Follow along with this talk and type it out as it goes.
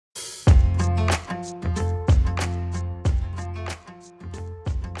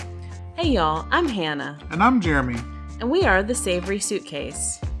Hey y'all, I'm Hannah. And I'm Jeremy. And we are the Savory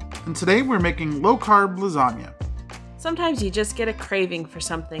Suitcase. And today we're making low-carb lasagna. Sometimes you just get a craving for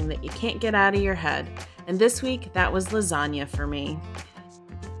something that you can't get out of your head. And this week, that was lasagna for me.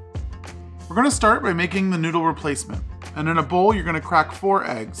 We're going to start by making the noodle replacement. And in a bowl, you're going to crack 4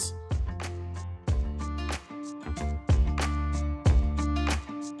 eggs.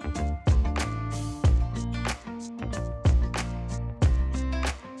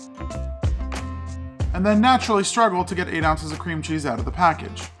 And then naturally struggle to get 8 ounces of cream cheese out of the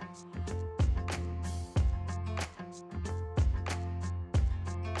package.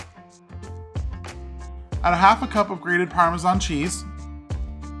 Add a half a cup of grated Parmesan cheese.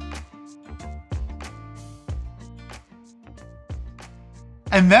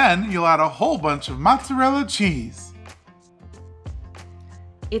 And then you'll add a whole bunch of mozzarella cheese.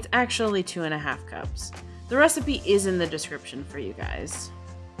 It's actually 2.5 cups. The recipe is in the description for you guys.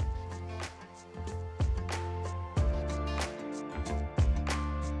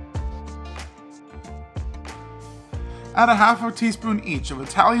 Add a half a teaspoon each of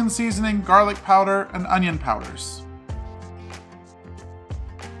Italian seasoning, garlic powder, and onion powders.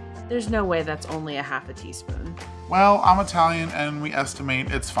 There's no way that's only a half a teaspoon. Well, I'm Italian and we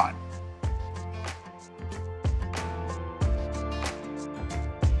estimate it's fine.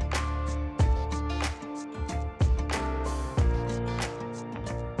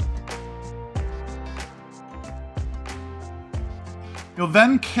 You'll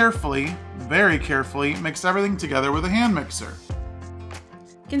then carefully, very carefully, mix everything together with a hand mixer.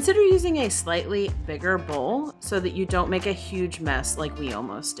 Consider using a slightly bigger bowl so that you don't make a huge mess like we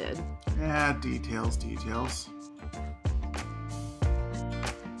almost did. Yeah, details.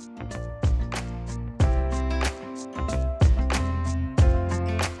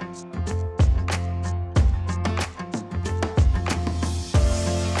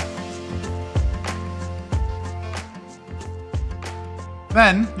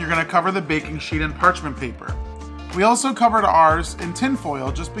 Then, you're going to cover the baking sheet in parchment paper. We also covered ours in tin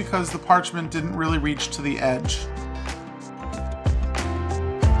foil just because the parchment didn't really reach to the edge.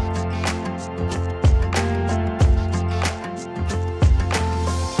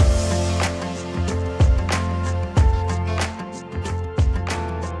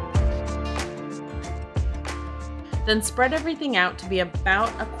 Then spread everything out to be about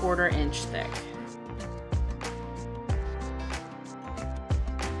 1/4 inch thick.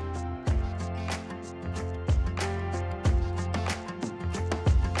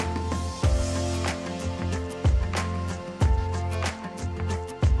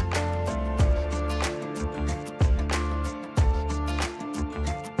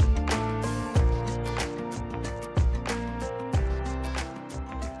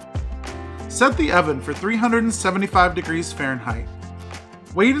 Set the oven for 375 degrees Fahrenheit.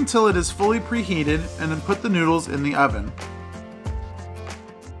 Wait until it is fully preheated and then put the noodles in the oven.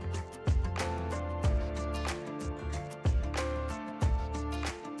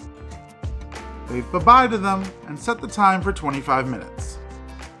 Wave bye-bye to them and set the time for 25 minutes.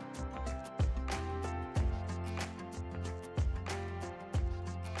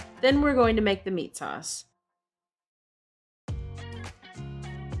 Then we're going to make the meat sauce.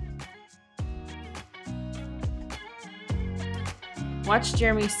 Watch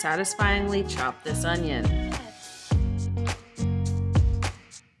Jeremy satisfyingly chop this onion.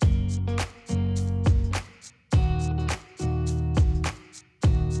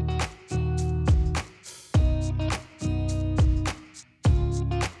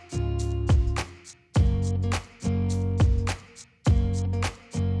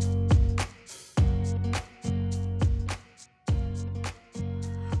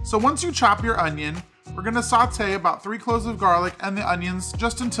 So once you chop your onion, we're going to saute about 3 cloves of garlic and the onions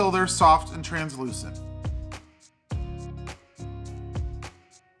just until they're soft and translucent.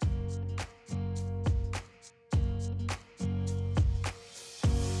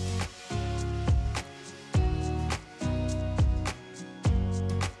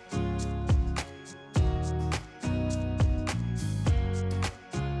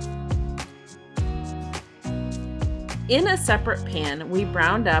 In a separate pan, we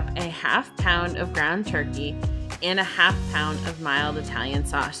browned up a 1/2 pound of ground turkey and a 1/2 pound of mild Italian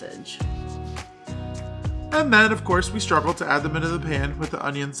sausage. And then, of course, we struggle to add them into the pan with the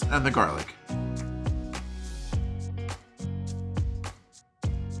onions and the garlic.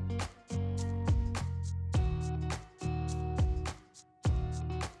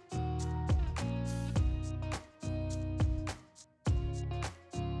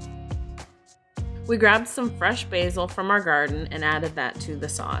 We grabbed some fresh basil from our garden and added that to the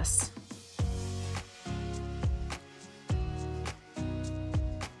sauce.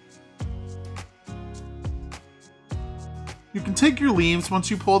 You can take your leaves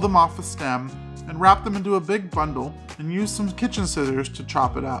once you pull them off the stem and wrap them into a big bundle and use some kitchen scissors to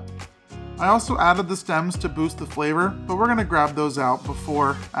chop it up. I also added the stems to boost the flavor, but we're going to grab those out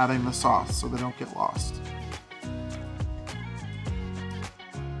before adding the sauce so they don't get lost.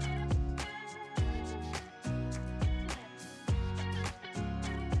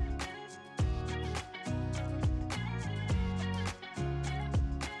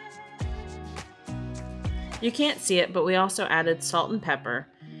 You can't see it, but we also added salt and pepper,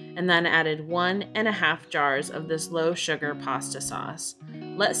 and then added 1.5 jars of this low sugar pasta sauce.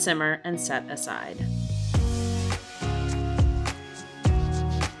 Let simmer and set aside.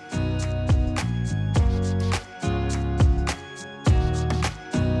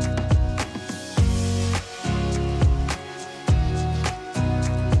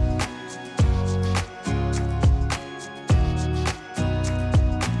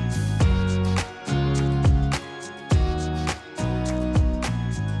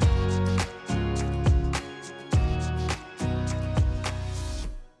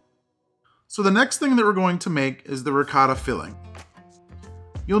 So the next thing that we're going to make is the ricotta filling.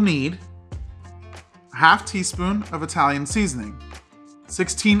 You'll need a half teaspoon of Italian seasoning,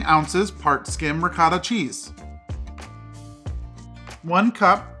 16 ounces part skim ricotta cheese, 1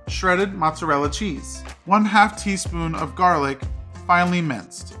 cup shredded mozzarella cheese, 1/2 teaspoon of garlic finely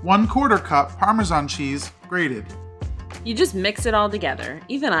minced, 1/4 cup Parmesan cheese grated. You just mix it all together.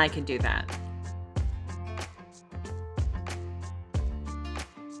 Even I could do that.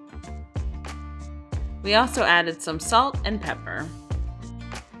 We also added some salt and pepper.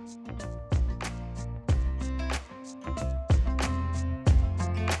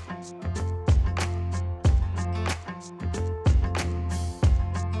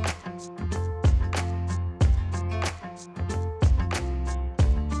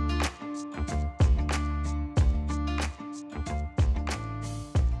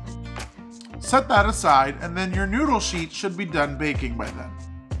 Set that aside, and then your noodle sheet should be done baking by then.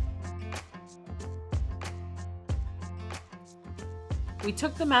 We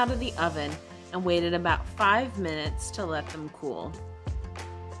took them out of the oven and waited about 5 minutes to let them cool.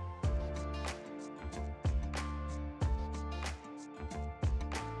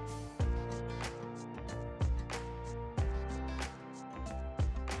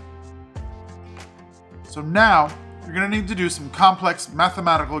 So now, you're going to need to do some complex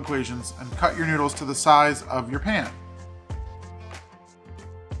mathematical equations and cut your noodles to the size of your pan.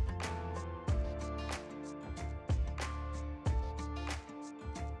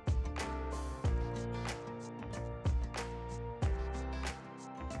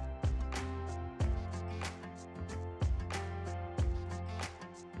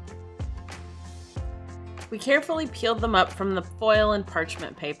 We carefully peeled them up from the foil and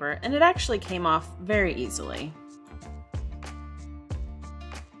parchment paper, and it actually came off very easily.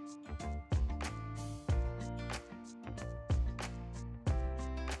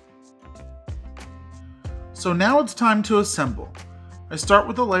 So now it's time to assemble. I start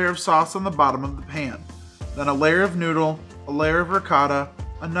with a layer of sauce on the bottom of the pan, then a layer of noodle, a layer of ricotta,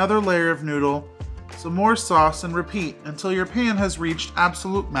 another layer of noodle, some more sauce, and repeat until your pan has reached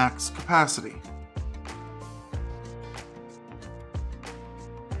absolute max capacity.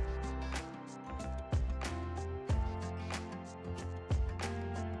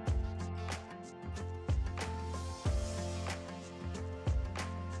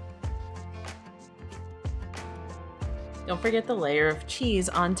 Don't forget the layer of cheese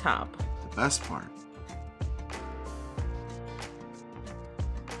on top. The best part.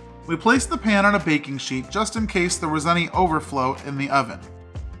 We placed the pan on a baking sheet just in case there was any overflow in the oven.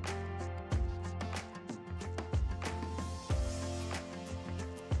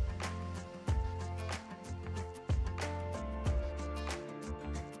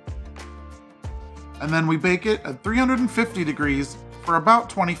 And then we bake it at 350 degrees for about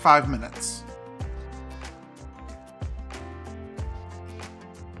 25 minutes.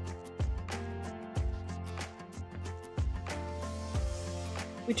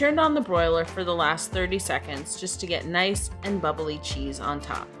 We turned on the broiler for the last 30 seconds just to get nice and bubbly cheese on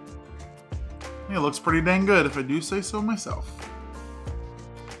top. It looks pretty dang good if I do say so myself.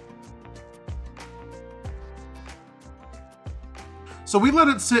 So we let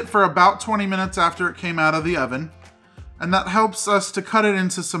it sit for about 20 minutes after it came out of the oven, and that helps us to cut it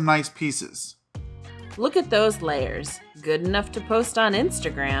into some nice pieces. Look at those layers. Good enough to post on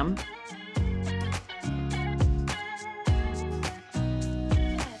Instagram.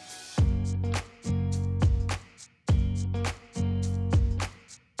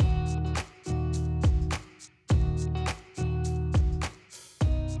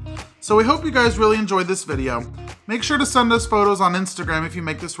 So we hope you guys really enjoyed this video. Make sure to send us photos on Instagram if you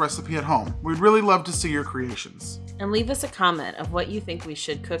make this recipe at home. We'd really love to see your creations. And leave us a comment of what you think we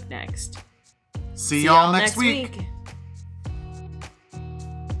should cook next. See y'all next week.